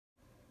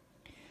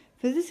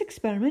For this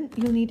experiment,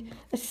 you'll need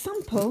a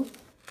sample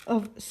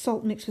of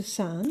salt mixed with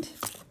sand,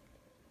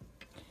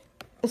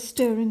 a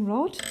stirring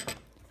rod,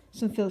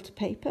 some filter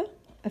paper,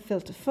 a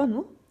filter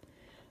funnel,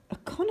 a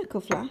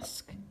conical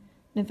flask,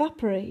 an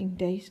evaporating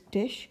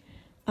dish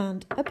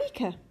and a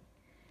beaker.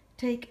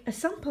 Take a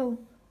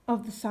sample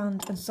of the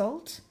sand and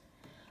salt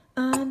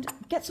and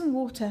get some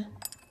water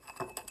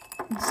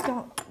and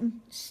start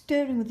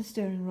stirring with the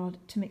stirring rod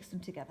to mix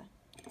them together.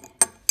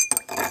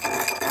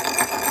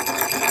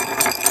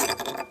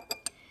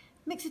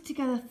 Mix it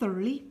together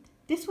thoroughly.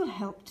 This will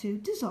help to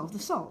dissolve the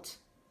salt.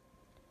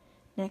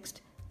 Next,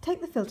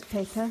 take the filter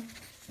paper,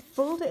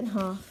 fold it in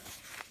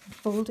half and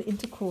fold it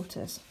into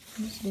quarters.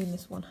 I'm just doing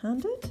this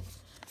one-handed,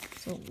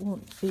 so it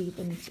won't be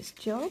the neatest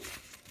job.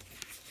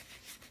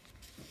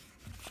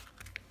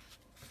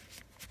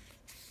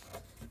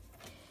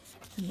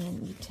 And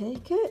then you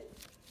take it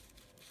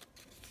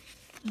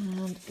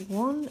and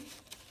one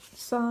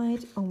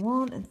side on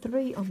one and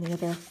three on the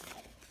other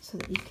so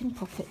that you can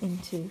pop it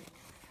into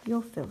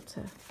your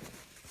filter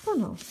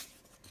funnel.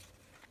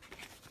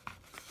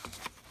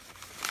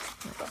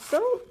 Like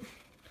so.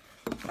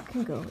 That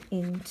can go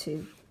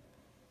into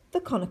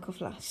the conical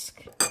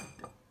flask.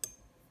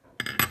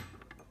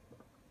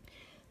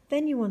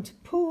 Then you want to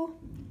pour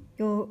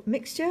your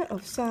mixture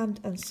of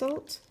sand and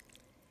salt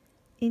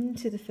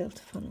into the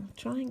filter funnel.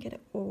 Try and get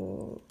it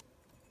all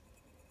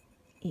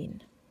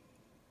in.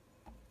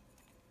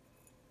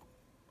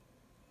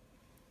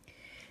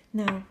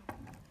 Now,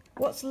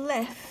 what's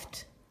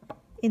left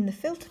in the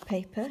filter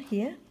paper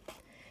here,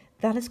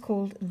 that is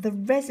called the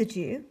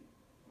residue.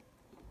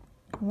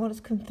 And what has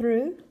come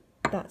through,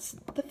 that's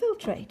the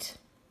filtrate.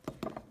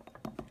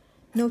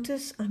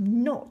 Notice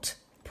I'm not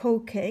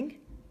poking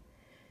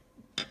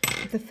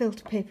the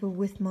filter paper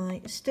with my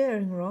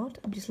stirring rod.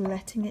 I'm just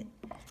letting it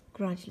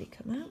gradually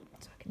come out,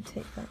 so I can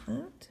take that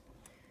out.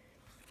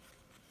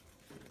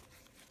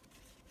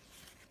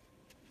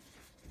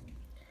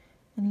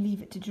 And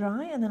leave it to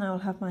dry, and then I'll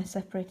have my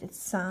separated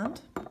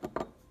sand.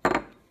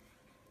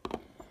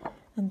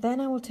 And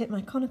then I will take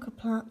my conical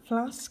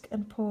flask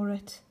and pour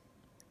it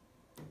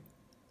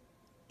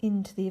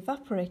into the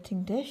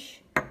evaporating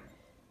dish,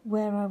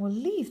 where I will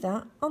leave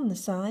that on the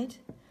side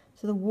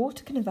so the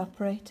water can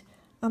evaporate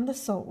and the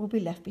salt will be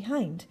left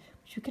behind,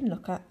 which we can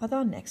look at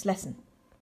our next lesson.